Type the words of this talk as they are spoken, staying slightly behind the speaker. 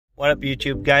What up,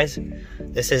 YouTube guys?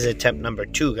 This is attempt number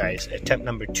 2, guys. Attempt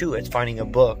number 2 is finding a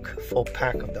book, full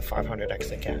pack of the 500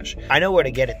 extra cash. I know where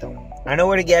to get it though. I know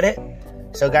where to get it.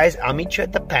 So guys, I'll meet you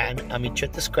at the pad. I'll meet you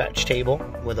at the scratch table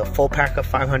with a full pack of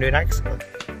 500X.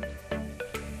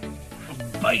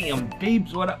 Bam,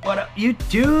 babes, what up,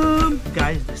 YouTube?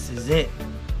 Guys, this is it.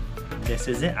 This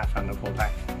is it. I found a full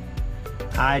pack.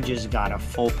 I just got a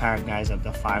full pack, guys, of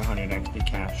the 500 extra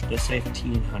cash. This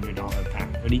 $1,500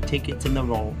 pack. 30 tickets in the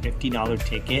roll, $50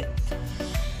 ticket.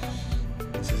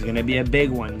 This is gonna be a big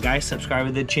one. Guys, subscribe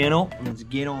to the channel. Let's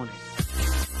get on it.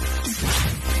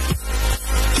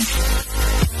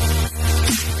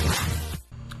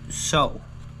 So,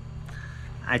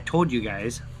 I told you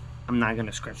guys, I'm not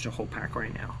gonna scratch the whole pack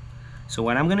right now. So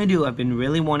what I'm gonna do, I've been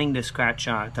really wanting to scratch,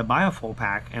 to buy a full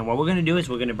pack, and what we're gonna do is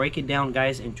we're gonna break it down,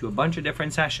 guys, into a bunch of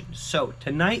different sessions. So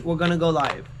tonight we're gonna go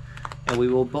live, and we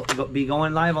will be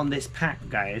going live on this pack,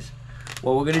 guys.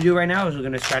 What we're gonna do right now is we're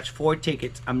gonna scratch 4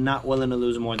 tickets. I'm not willing to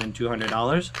lose more than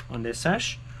 $200 on this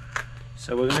sesh,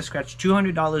 so we're gonna scratch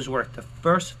 $200 worth, the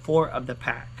first 4 of the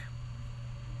pack.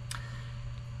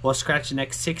 We'll scratch the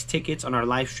next 6 tickets on our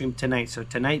live stream tonight. So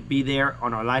tonight, be there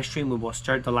on our live stream. We will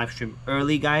start the live stream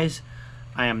early, guys.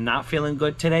 I am not feeling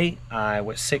good today. I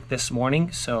was sick this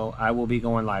morning, so I will be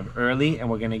going live early, and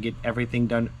we're going to get everything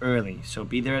done early. So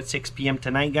be there at 6 p.m.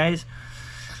 tonight, guys.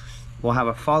 We'll have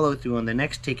a follow-through on the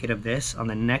next ticket of this, on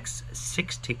the next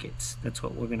 6 tickets. That's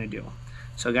what we're going to do.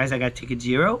 So, guys, I got ticket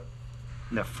 0,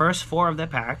 the first 4 of the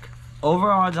pack.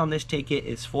 Overall odds on this ticket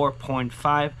is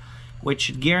 4.5, which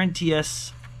should guarantee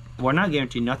us, we're not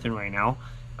guaranteed nothing right now.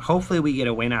 Hopefully we get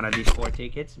a win out of these 4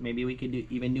 tickets. Maybe we could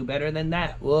even do better than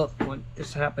that. Whoop, what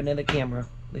just happened to the camera?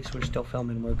 At least we're still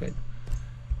filming. We're good.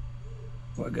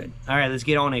 We're good. All right, let's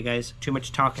get on it, guys. Too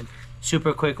much talking.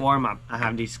 Super quick warm up. I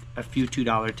have a few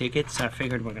 $2 tickets. So I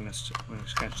figured we're gonna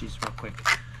scratch these real quick.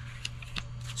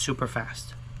 Super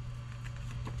fast.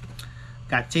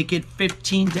 Got ticket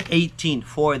 15 to 18.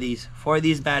 4 of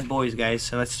these bad boys, guys.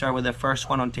 So let's start with the first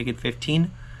one on ticket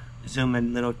 15. Zoom in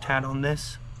a little tad on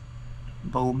this.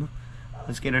 Boom.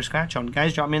 Let's get our scratch on.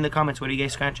 Guys, drop me in the comments. What are you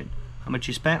guys scratching? How much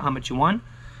you spent? How much you won?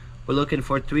 We're looking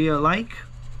for 3 alike.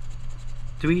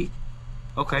 3.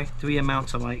 Okay, 3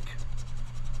 amounts alike.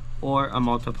 Or a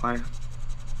multiplier.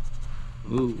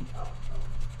 Ooh.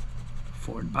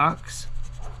 $4.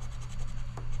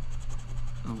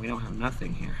 Oh, we don't have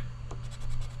nothing here.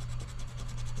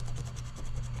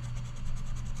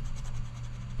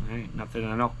 Alright,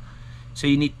 nothing at all. So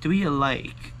you need 3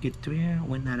 alike. Get 3,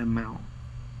 win that amount.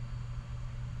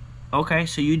 Okay,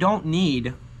 so you don't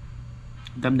need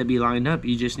them to be lined up.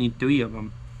 You just need 3 of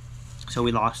them. So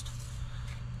we lost.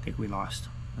 I think we lost.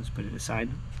 Let's put it aside.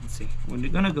 Let's see. We're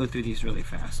gonna go through these really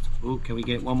fast. Ooh, can we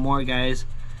get one more, guys,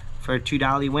 for a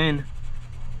 $2 win?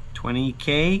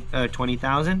 20K,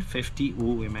 20,000, 50.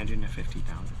 Ooh, imagine a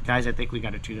 50,000. Guys, I think we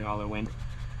got a $2 win.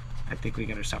 I think we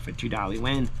got ourselves a $2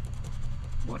 win.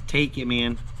 We'll take it,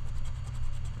 man.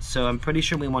 So I'm pretty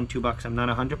sure we won $2. I'm not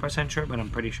 100% sure, but I'm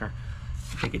pretty sure.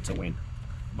 I think it's a win.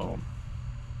 Boom.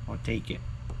 I'll take it.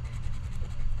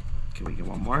 Can we get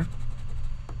one more?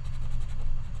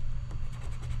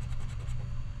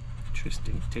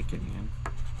 Interesting ticket, man.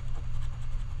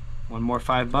 One more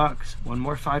 $5. One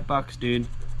more $5, dude.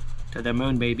 To the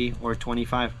moon, baby. Or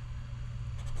 25.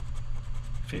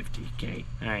 50K.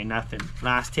 Alright, nothing.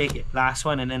 Last ticket. Last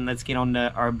one, and then let's get on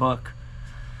to our book.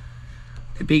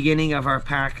 The beginning of our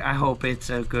pack. I hope it's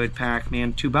a good pack,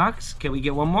 man. $2. Can we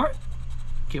get one more?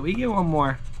 Can we get one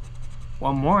more?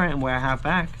 One more, and we're half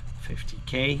back.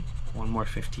 50K. One more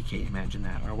 50K. Imagine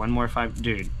that. Or one more 5.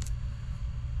 Dude.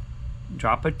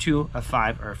 Drop a 2, a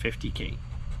 5, or a 50K.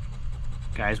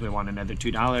 Guys, we want another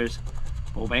 $2.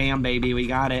 Well, bam, baby. We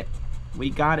got it. We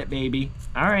got it, baby.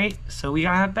 All right. So we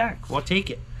got half back. We'll take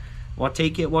it. We'll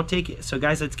take it. We'll take it. So,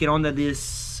 guys, let's get on to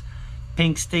this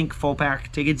pink stink full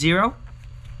pack. Ticket 0.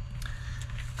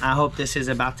 I hope this is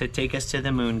about to take us to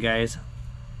the moon, guys.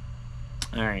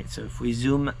 Alright, so if we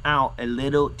zoom out a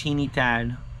little teeny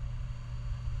tad,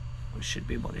 we should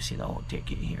be able to see the whole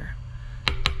ticket here.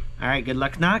 Alright, good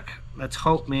luck, knock. Let's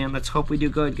hope, man. Let's hope we do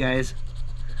good, guys.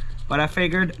 But I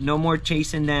figured no more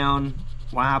chasing down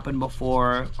what happened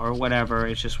before or whatever.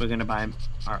 It's just we're going to buy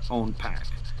our own pack.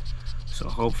 So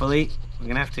hopefully, we're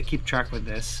going to have to keep track with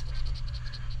this.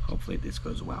 Hopefully this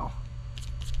goes well.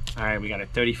 Alright, we got a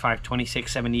 35,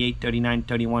 26, 78, 39,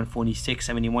 31, 46,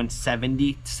 71,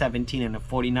 70, 17, and a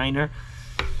 49er.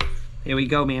 Here we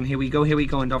go, man. Here we go, here we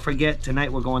go. And don't forget,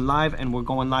 tonight we're going live, and we're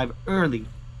going live early.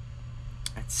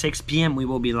 At 6 p.m. we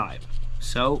will be live.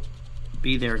 So,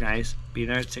 be there, guys. Be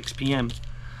there at 6 p.m.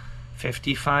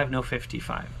 55, no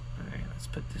 55. Alright, let's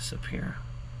put this up here.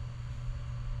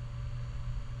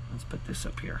 Let's put this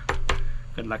up here.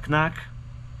 Good luck, knock.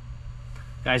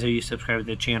 Guys, are you subscribed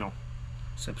to the channel?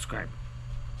 Subscribe.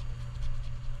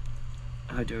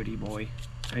 A dirty boy.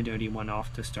 A dirty one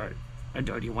off to start. A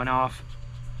dirty one off.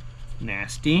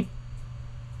 Nasty.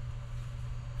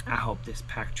 I hope this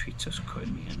pack treats us good,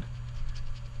 man.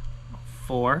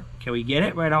 4. Can we get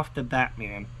it right off the bat,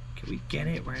 man? Can we get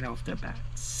it right off the bat?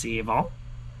 Save all.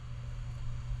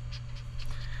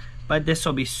 But this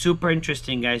will be super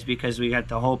interesting, guys, because we got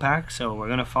the whole pack. So we're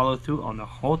going to follow through on the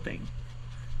whole thing.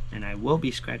 And I will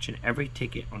be scratching every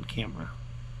ticket on camera.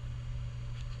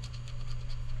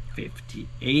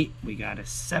 58. We got a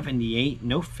 78.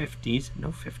 No 50s. No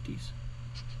 50s.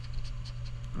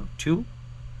 No 2.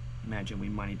 Imagine we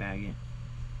money bag it.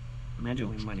 Imagine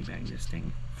we money bag this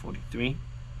thing. 43.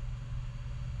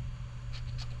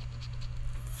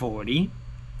 40.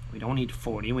 We don't need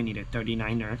 40. We need a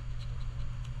 39er.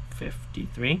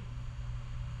 53.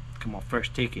 Come on,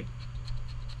 first ticket.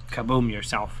 Kaboom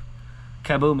yourself.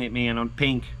 Kaboom it, man, on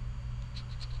pink.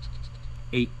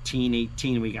 18,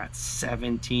 18. We got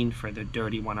 17 for the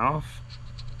dirty one off.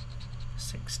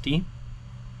 60.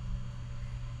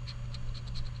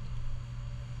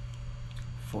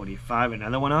 45,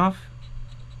 another one off.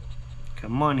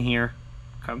 Come on here.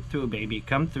 Come through, baby.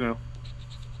 Come through.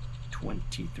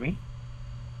 23.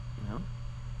 No.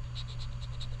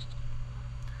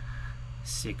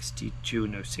 62.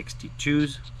 No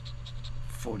 62s.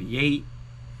 48.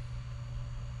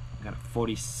 Got a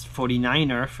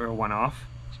 49er for a one off.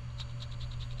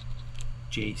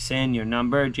 Jason, your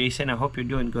number. Jason, I hope you're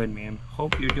doing good, man.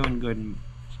 Hope you're doing good.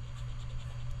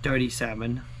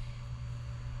 37.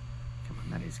 Come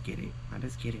on, let us get it. Let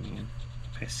us get it, man.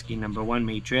 Pesky number 1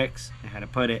 matrix. I had to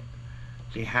put it.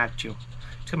 They had to.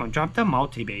 Come on, drop the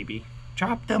multi, baby.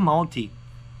 Drop the multi.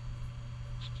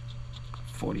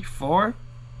 44.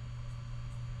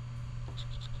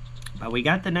 But we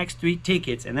got the next 3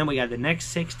 tickets, and then we got the next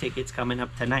 6 tickets coming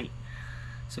up tonight.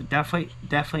 So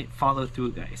definitely follow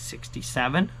through, guys.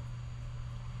 67.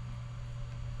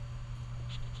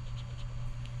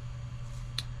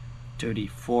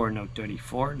 34, no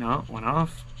 34, no, one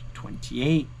off.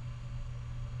 28.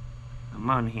 Come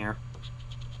on here.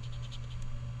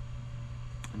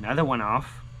 Another one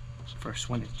off. First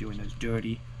one is doing us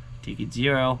dirty. Ticket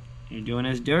 0. You're doing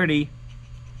us dirty.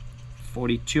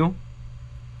 42.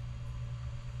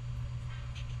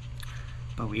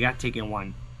 But we got ticket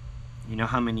 1. You know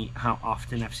how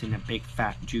often I've seen a big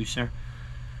fat juicer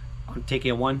on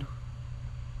ticket 1?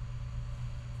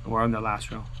 We're on the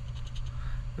last row.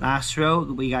 Last row,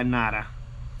 we got nada.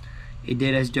 It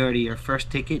did us dirty. Your first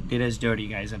ticket did us dirty,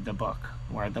 guys, of the book.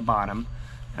 We're at the bottom.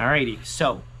 Alrighty,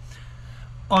 so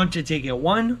on to ticket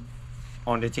 1.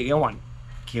 On to ticket 1.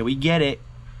 Can we get it?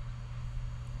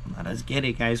 Let us get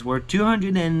it, guys. We're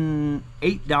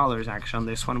 $208 actually on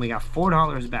this one. We got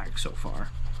 $4 back so far.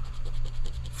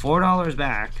 $4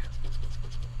 back.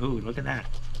 Ooh, look at that.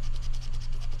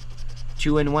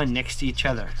 2 and 1 next to each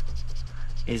other.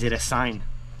 Is it a sign?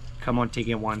 Come on,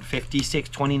 ticket 1. 56,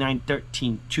 29,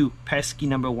 13, 2. Pesky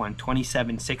number 1.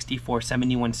 27, 64,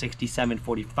 71, 67,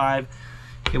 45.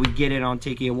 Can we get it on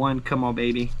ticket 1? Come on,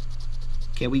 baby.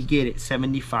 Can we get it?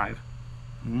 75.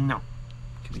 No.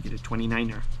 Can we get a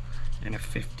 29er? And a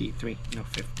 53. No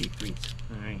 53s.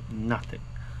 Alright, nothing.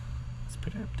 Let's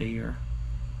put it up there.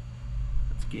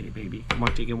 Let's get it, baby. Come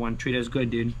on, ticket 1. Treat us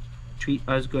good, dude. Treat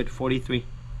us good. 43.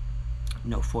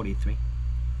 No 43.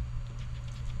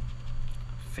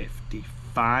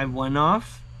 55, one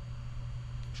off.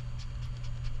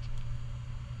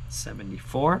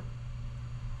 74.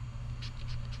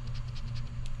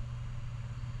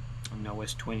 No,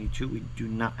 it's 22. We do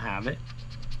not have it.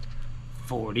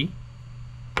 40.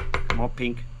 Come on,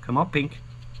 pink. Come on, pink.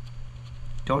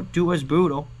 Don't do us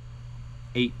brutal.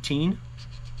 18.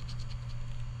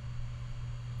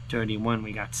 31.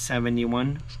 We got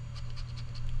 71.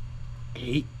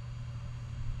 8.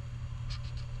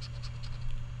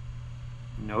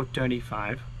 No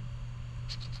 35.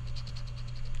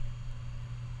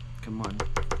 Come on.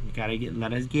 You gotta get,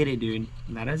 let us get it, dude.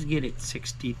 Let us get it.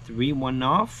 63, one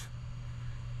off.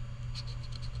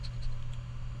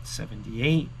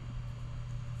 78.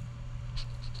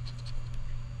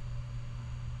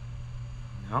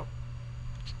 No.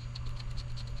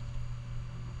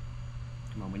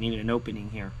 Come on, we need an opening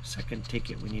here. Second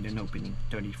ticket, we need an opening.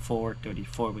 34,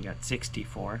 34, we got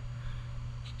 64.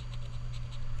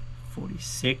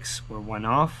 46, we're one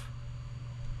off.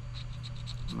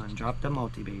 Come on, drop the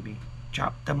multi, baby.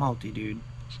 Drop the multi, dude.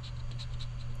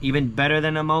 Even better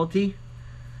than a multi,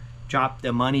 drop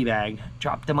the money bag.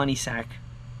 Drop the money sack.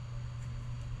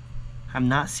 I've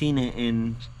not seen it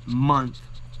in months.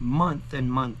 month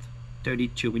and month.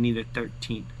 32, we need a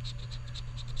 13.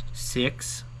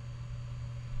 6.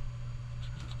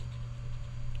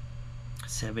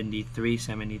 73,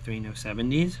 73, no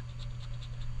 70s.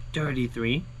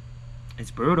 33, it's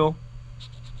brutal.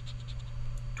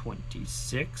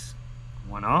 26,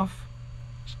 one off.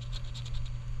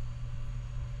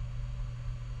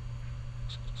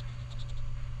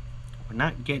 We're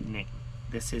not getting it.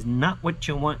 This is not what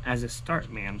you want as a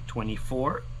start, man.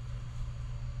 24,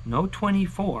 no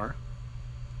 24.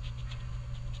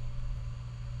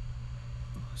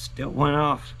 Still one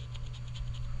off.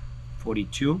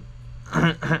 42.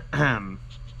 Come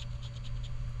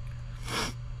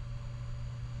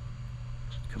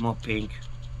on, pink.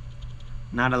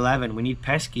 Not 11. We need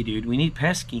pesky, dude. We need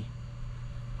pesky.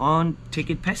 On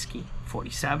ticket pesky.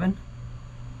 47.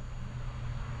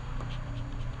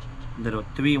 Little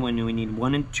 3 when we need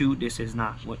 1 and 2. This is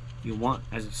not what you want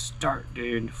as a start,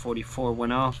 dude. 44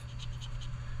 went off.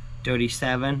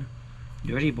 37.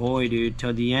 Dirty boy, dude.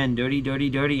 Till the end. Dirty, dirty,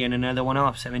 dirty. And another one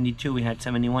off. 72. We had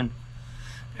 71.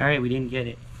 Alright, we didn't get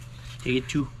it. Ticket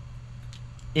 2.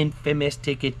 Infamous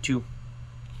ticket 2.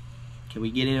 Can we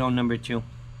get it on number 2?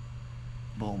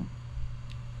 Boom.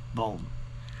 Boom.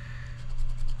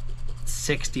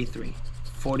 63.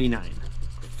 49.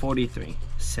 43.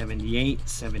 78.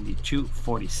 72.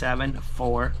 47.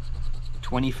 4.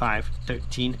 25.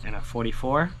 13. And a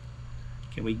 44.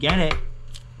 Can we get it?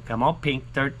 Come on, pink.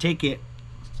 Third ticket.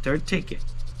 Third ticket.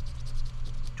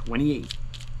 28.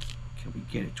 Can we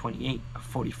get it? 28. A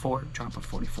 44. Drop a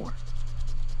 44.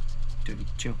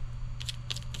 32.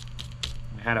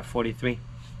 We had a 43.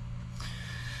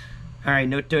 Alright,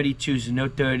 no 32s, no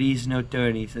 30s, no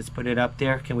 30s. Let's put it up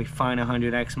there. Can we find a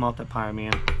 100x multiplier,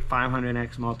 man?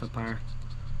 500x multiplier.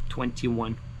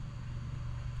 21.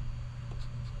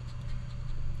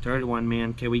 Third one,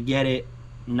 man. Can we get it?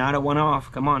 Not a one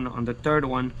off. Come on the third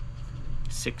one.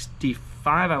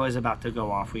 65. I was about to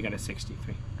go off. We got a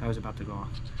 63. I was about to go off.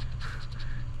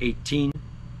 18.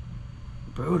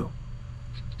 Brutal.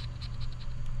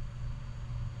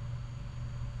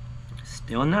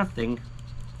 Still nothing.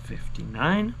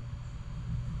 59.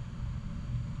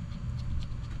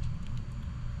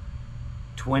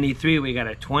 23. We got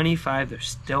a 25. They're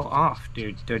still off,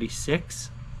 dude. 36.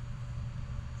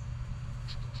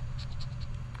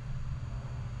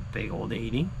 Big old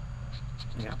 80.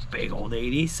 We got big old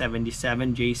 80.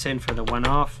 77. Jason for the one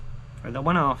off. For the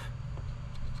one off.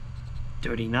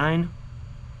 39.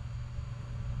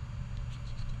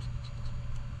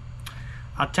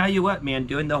 I'll tell you what, man,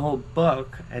 doing the whole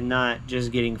book and not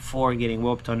just getting 4, getting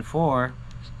whooped on 4,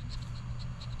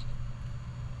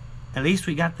 at least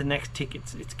we got the next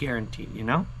tickets. It's guaranteed, you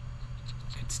know?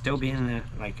 Could still be in there.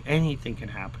 Like, anything can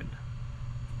happen.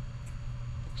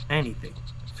 Anything.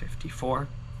 54.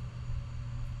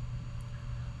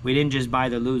 We didn't just buy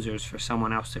the losers for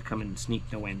someone else to come and sneak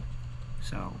the win.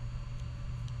 So,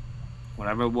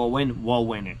 whatever we'll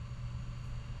win it.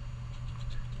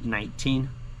 19.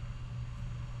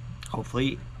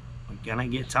 Hopefully, we're gonna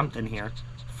get something here.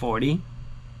 40.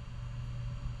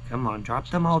 Come on, drop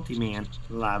the multi, man.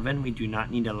 11. We do not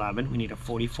need 11. We need a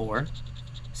 44.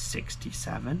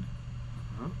 67.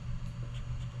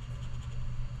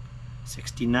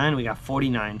 69. We got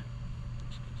 49.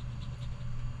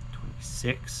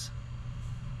 26.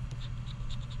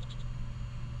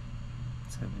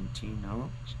 17. No.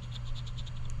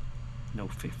 No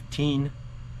 15.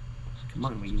 Come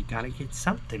on, we gotta get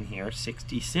something here.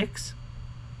 66.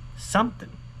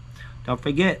 Something. Don't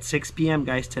forget, 6 p.m.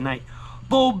 guys tonight.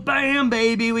 Boom, bam,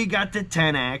 baby. We got the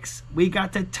 10x. We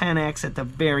got the 10x at the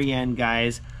very end,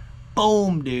 guys.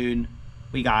 Boom, dude.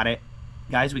 We got it.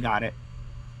 Guys, we got it.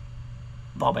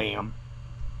 Boom, bam.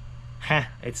 Heh,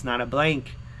 it's not a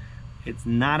blank. It's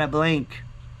not a blank.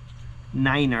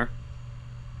 Niner.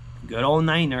 Good old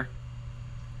niner.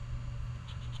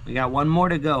 We got one more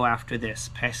to go after this.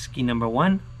 Pesky number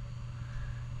 1.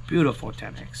 Beautiful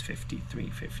 10x. 53,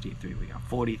 53. We got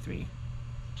 43.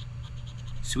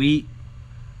 Sweet.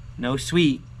 No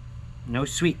sweet. No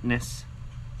sweetness.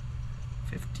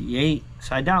 58.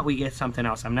 So I doubt we get something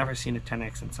else. I've never seen a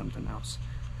 10x and something else.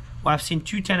 Well, I've seen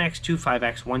 2 10x, 2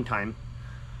 5x one time.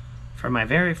 For my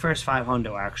very first 5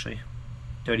 hundo, actually.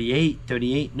 38,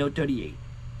 38, no 38.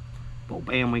 Boom,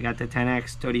 bam, we got the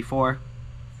 10x. 34.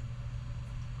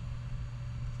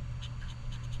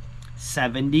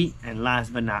 70, and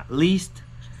last but not least,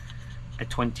 a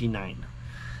 29.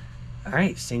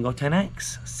 Alright, single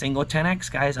 10x. Single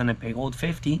 10x, guys, on a big old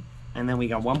 50. And then we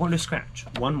got one more to scratch.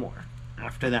 One more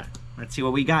after that. Let's see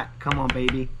what we got. Come on,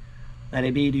 baby. Let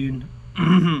it be, dude.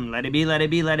 Let it be, let it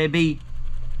be, let it be.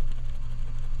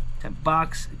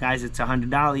 $10. Guys, it's $100.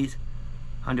 $100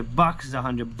 is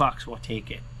 $100. We'll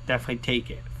take it. Definitely take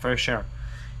it. For sure.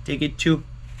 Ticket 2.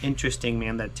 Interesting,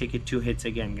 man. That ticket 2 hits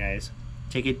again, guys.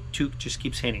 Ticket 2 just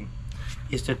keeps hitting.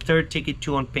 It's the third ticket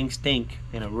 2 on Pink Stink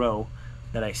in a row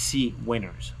that I see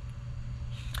winners.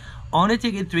 On a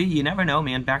ticket 3, you never know,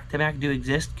 man. Back-to-back do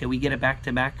exist. Can we get a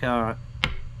back-to-back? Can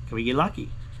we get lucky?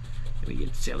 Can we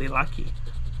get silly lucky?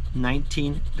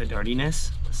 19, the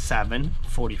dirtiness. 7,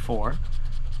 44.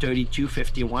 32,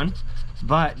 51.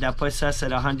 But that puts us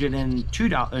at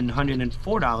 $102 and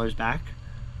 $104 back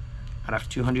out of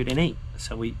 208.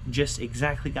 So we just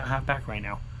exactly got half back right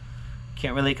now.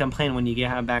 Can't really complain when you get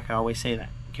half back. I always say that.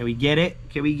 Can we get it?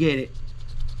 Can we get it?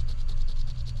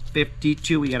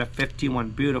 52, we got a 51.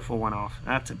 Beautiful one off.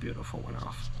 That's a beautiful one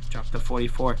off. Drop to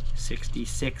 44.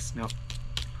 66. No.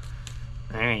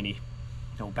 Alrighty.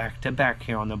 No back to back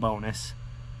here on the bonus.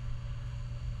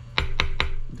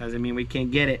 Doesn't mean we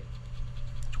can't get it.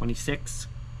 26.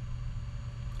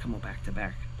 Come on, back to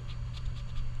back.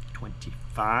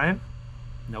 25.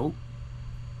 Nope.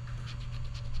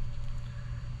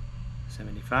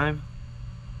 75.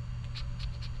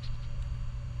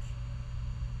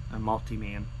 A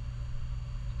multi-man.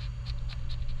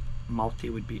 Multi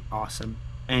would be awesome.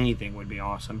 Anything would be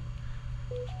awesome.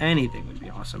 Anything would be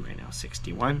awesome right now.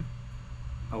 61.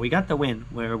 But we got the win.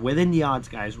 We're within the odds,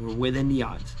 guys. We're within the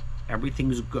odds.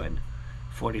 Everything's good.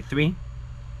 43.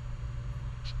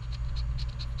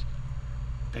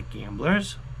 The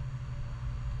gamblers.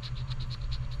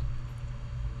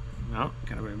 No,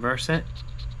 gotta reverse it.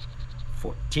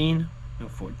 14. No,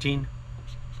 14.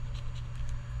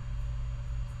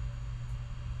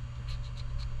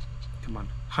 Come on.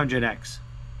 100x.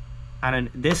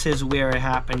 This is where it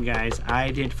happened, guys.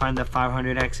 I did find the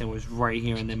 500x. It was right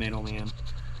here in the middle, man.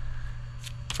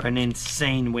 For an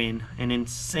insane win. An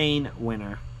insane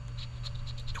winner.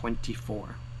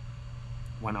 24.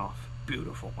 One off.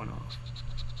 Beautiful one off.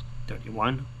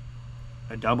 31.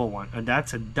 A double one.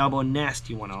 That's a double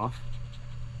nasty one off.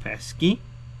 Pesky.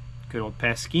 Good old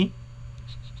pesky.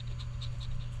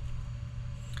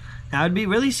 Now, I'd be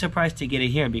really surprised to get it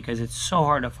here because it's so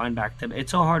hard to find back to.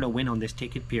 It's so hard to win on this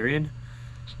ticket period.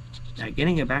 That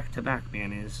getting it back to back,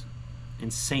 man, is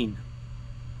insane.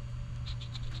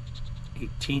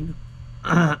 18.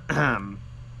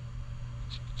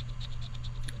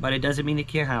 But it doesn't mean it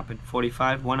can't happen.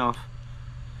 45, one off.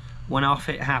 One off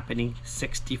it happening.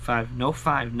 65. No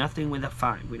 5. Nothing with a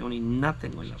 5. We don't need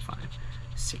nothing with a 5.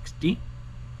 60.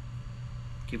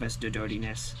 Give us the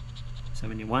dirtiness.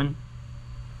 71.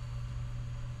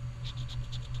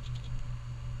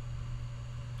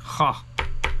 Ha.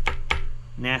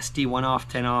 Nasty. 1 off.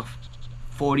 10 off.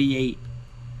 48.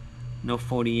 No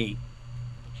 48.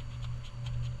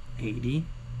 80.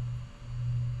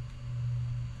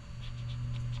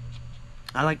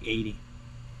 I like 80.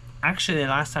 Actually, the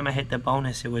last time I hit the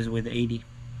bonus, it was with 80.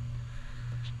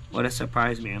 What a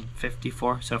surprise, man.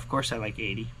 54. So, of course, I like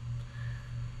 80.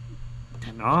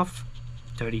 10 off.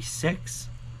 36.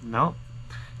 No.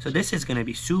 So, this is going to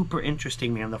be super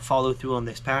interesting, man, the follow through on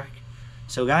this pack.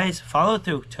 So, guys, follow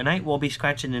through. Tonight, we'll be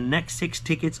scratching the next 6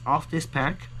 tickets off this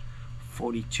pack.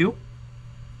 42.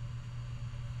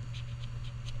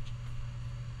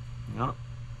 No.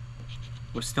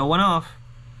 We're still one off.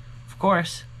 Of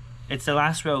course. It's the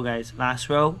last row, guys. Last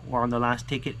row. We're on the last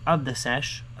ticket of the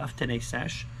sesh, of today's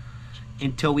sesh,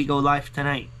 until we go live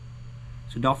tonight.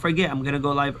 So don't forget, I'm going to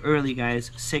go live early,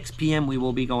 guys. 6 p.m. we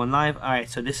will be going live. All right,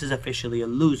 so this is officially a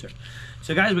loser.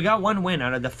 So, guys, we got one win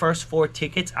out of the first 4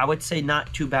 tickets. I would say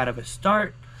not too bad of a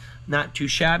start. Not too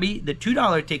shabby. The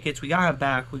 $2 tickets, we got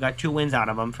back. We got 2 wins out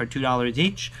of them for $2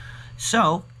 each.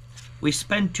 So, we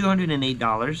spent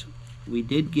 $208. We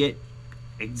did get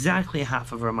exactly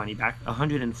half of our money back,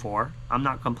 104. I'm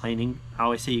not complaining. I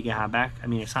always say you get half back. I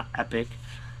mean, it's not epic.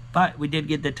 But we did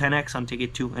get the 10x on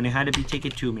ticket 2, and it had to be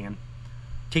ticket 2, man.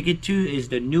 Ticket 2 is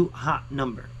the new hot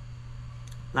number.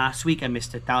 Last week, I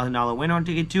missed a $1,000 win on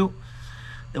ticket 2.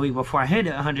 The week before, I hit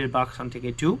 $100 on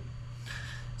ticket 2.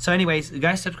 So anyways,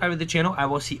 guys, subscribe to the channel. I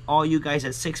will see all you guys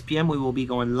at 6 p.m. We will be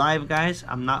going live, guys.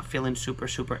 I'm not feeling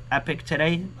super epic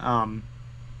today.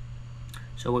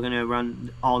 So we're going to run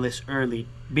all this early.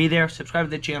 Be there, subscribe to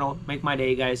the channel, make my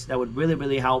day, guys. That would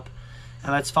really help.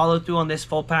 And let's follow through on this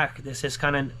full pack. This is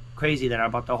kind of crazy that I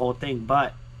bought the whole thing,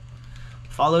 but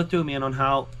follow through, man, on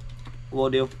how we'll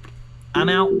do. I'm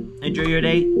out. Enjoy your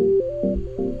day.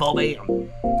 Ball bam.